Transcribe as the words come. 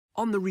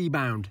On the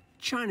rebound,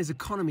 China's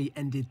economy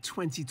ended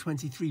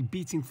 2023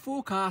 beating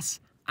forecasts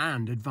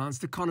and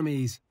advanced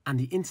economies, and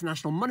the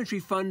International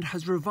Monetary Fund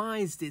has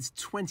revised its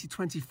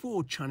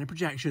 2024 China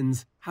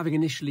projections. Having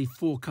initially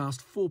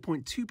forecast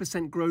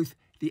 4.2% growth,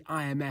 the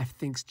IMF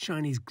thinks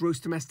Chinese gross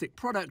domestic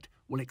product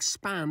will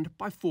expand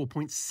by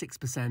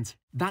 4.6%.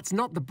 That's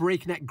not the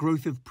breakneck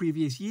growth of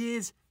previous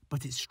years,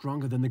 but it's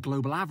stronger than the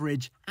global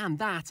average and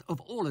that of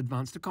all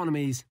advanced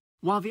economies.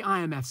 While the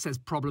IMF says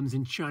problems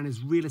in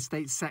China's real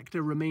estate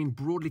sector remain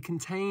broadly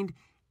contained,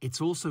 it's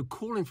also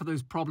calling for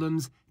those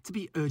problems to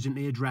be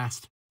urgently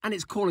addressed. And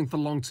it's calling for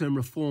long-term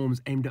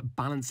reforms aimed at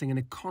balancing an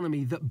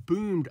economy that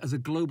boomed as a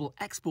global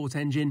export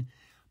engine,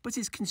 but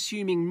is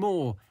consuming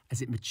more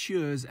as it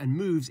matures and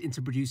moves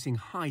into producing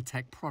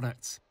high-tech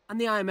products.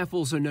 And the IMF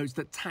also notes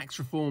that tax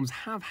reforms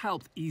have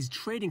helped ease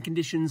trading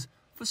conditions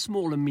for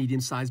small and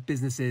medium-sized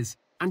businesses.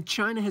 And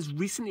China has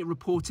recently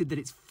reported that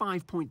its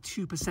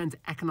 5.2%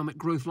 economic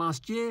growth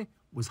last year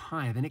was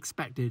higher than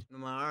expected.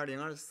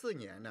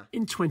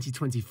 In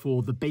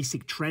 2024, the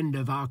basic trend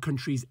of our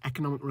country's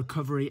economic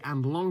recovery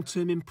and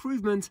long-term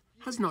improvement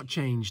has not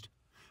changed.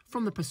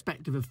 From the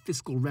perspective of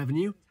fiscal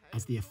revenue,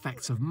 as the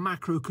effects of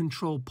macro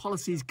control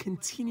policies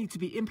continue to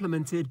be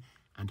implemented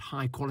and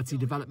high-quality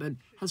development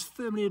has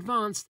firmly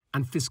advanced,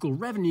 and fiscal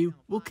revenue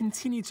will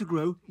continue to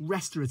grow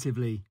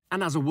restoratively.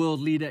 And as a world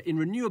leader in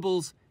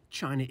renewables,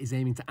 China is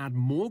aiming to add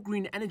more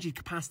green energy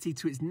capacity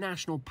to its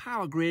national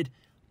power grid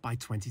by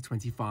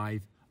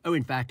 2025.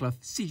 Owen, Fairclough,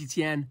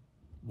 CGTN,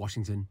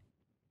 Washington.